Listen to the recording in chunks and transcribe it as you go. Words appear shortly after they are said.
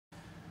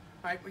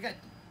All right, we got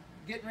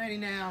getting ready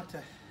now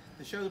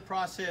to show the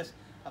process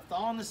of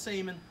thawing the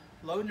semen,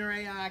 loading our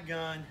AI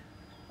gun,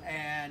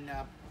 and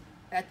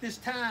at this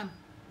time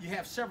you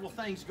have several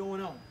things going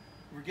on.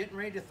 We're getting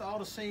ready to thaw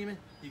the semen.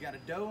 You got a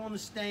doe on the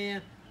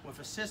stand with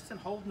assistant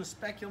holding the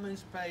speculum in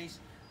space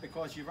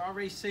because you've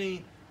already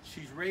seen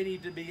she's ready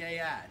to be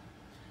AI'd.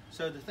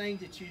 So the thing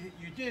that you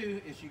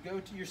do is you go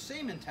to your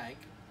semen tank,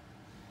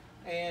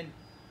 and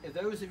if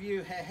those of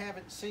you who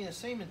haven't seen a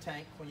semen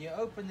tank, when you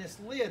open this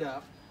lid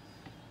up,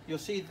 you'll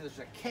see there's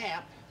a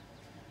cap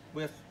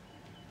with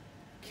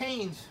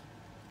canes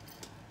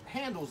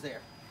handles there.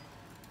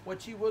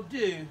 What you will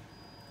do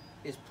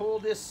is pull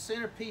this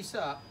centerpiece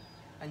up,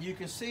 and you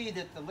can see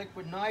that the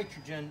liquid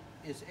nitrogen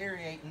is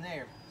aerating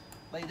there.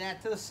 Lay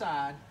that to the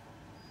side.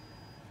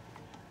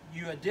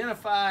 You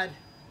identified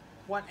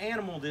what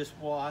animal this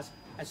was,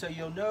 and so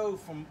you'll know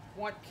from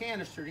what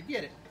canister to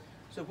get it.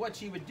 So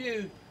what you would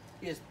do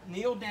is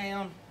kneel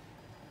down,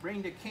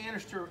 bring the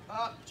canister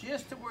up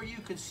just to where you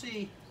can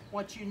see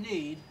what you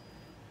need.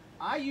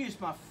 I use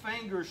my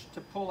fingers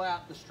to pull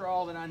out the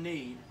straw that I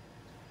need.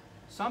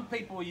 Some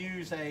people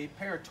use a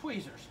pair of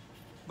tweezers,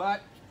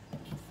 but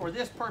for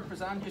this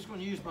purpose I'm just going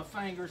to use my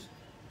fingers,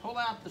 pull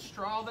out the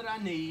straw that I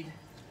need,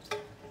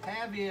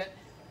 have it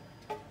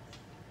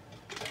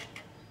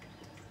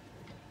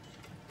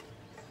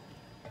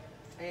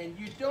and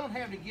you don't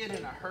have to get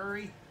in a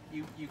hurry.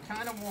 You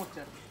kind of want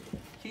to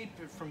keep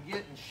it from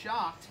getting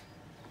shocked.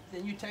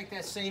 Then you take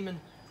that semen,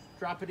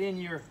 drop it in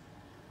your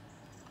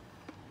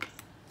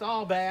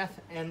thaw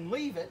bath, and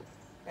leave it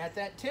at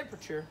that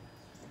temperature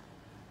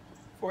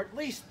for at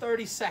least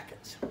 30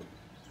 seconds.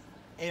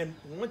 And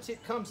once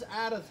it comes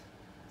out of,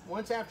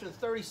 once after the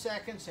 30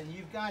 seconds and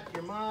you've got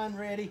your mind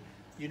ready,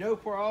 you know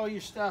where all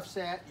your stuff's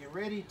at, you're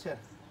ready to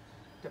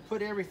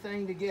put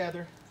everything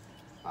together.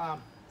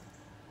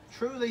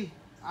 Truly,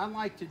 I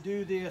like to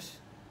do this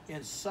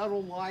in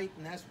subtle light,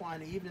 and that's why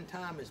in the evening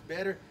time is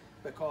better,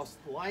 because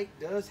light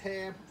does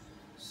have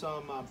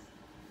some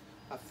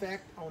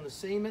effect on the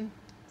semen.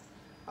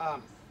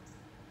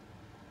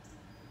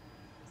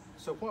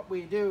 So what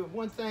we do,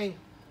 one thing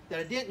that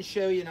I didn't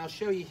show you, and I'll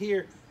show you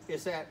here,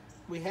 is that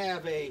we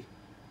have a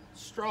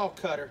straw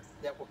cutter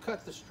that will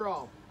cut the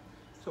straw.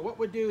 So what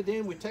we do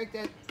then, we take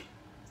that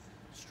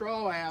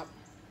straw out.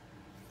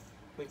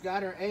 We've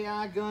got our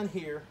AI gun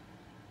here.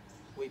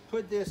 We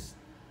put this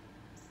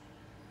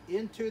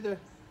into the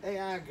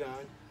AI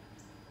gun.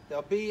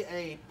 There'll be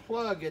a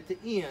plug at the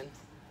end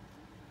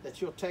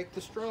that you'll take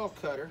the straw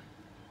cutter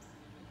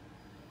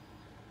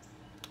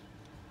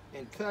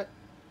and cut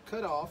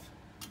off.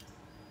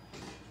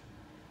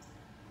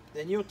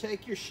 Then you'll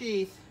take your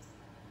sheath,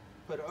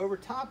 put it over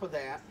top of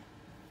that,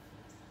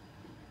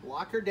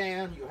 lock her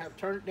down, you'll have to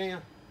turn it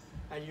down,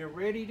 and you're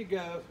ready to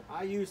go.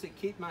 I usually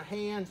keep my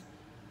hands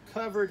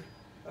covered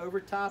over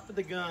top of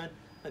the gun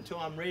until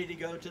I'm ready to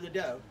go to the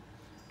doe.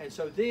 And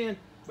so then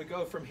we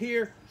go from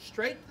here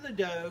straight to the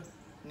doe,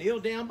 kneel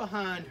down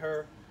behind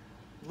her,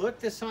 look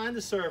to sign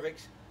the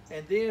cervix,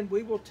 and then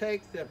we will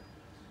take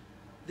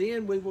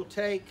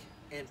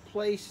and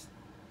place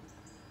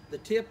the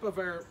tip of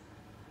our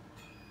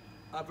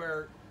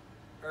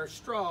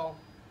straw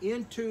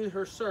into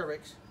her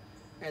cervix.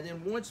 And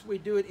then once we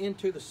do it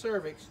into the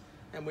cervix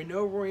and we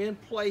know we're in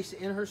place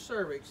in her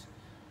cervix,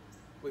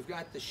 we've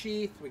got the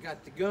sheath, we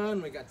got the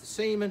gun, we got the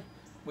semen,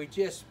 we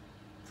just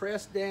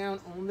press down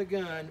on the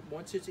gun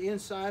once it's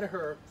inside of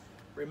her,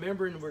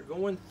 remembering we're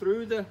going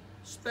through the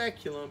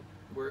speculum,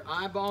 we're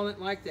eyeballing it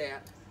like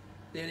that,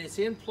 then it's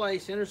in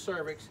place in her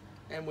cervix,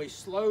 and we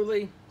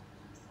slowly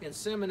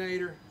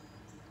inseminate her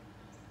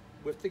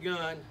with the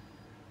gun,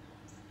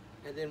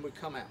 and then we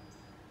come out.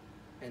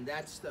 And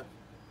that's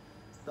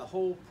the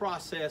whole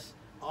process,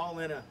 all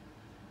in a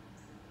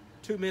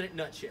 2-minute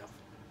nutshell.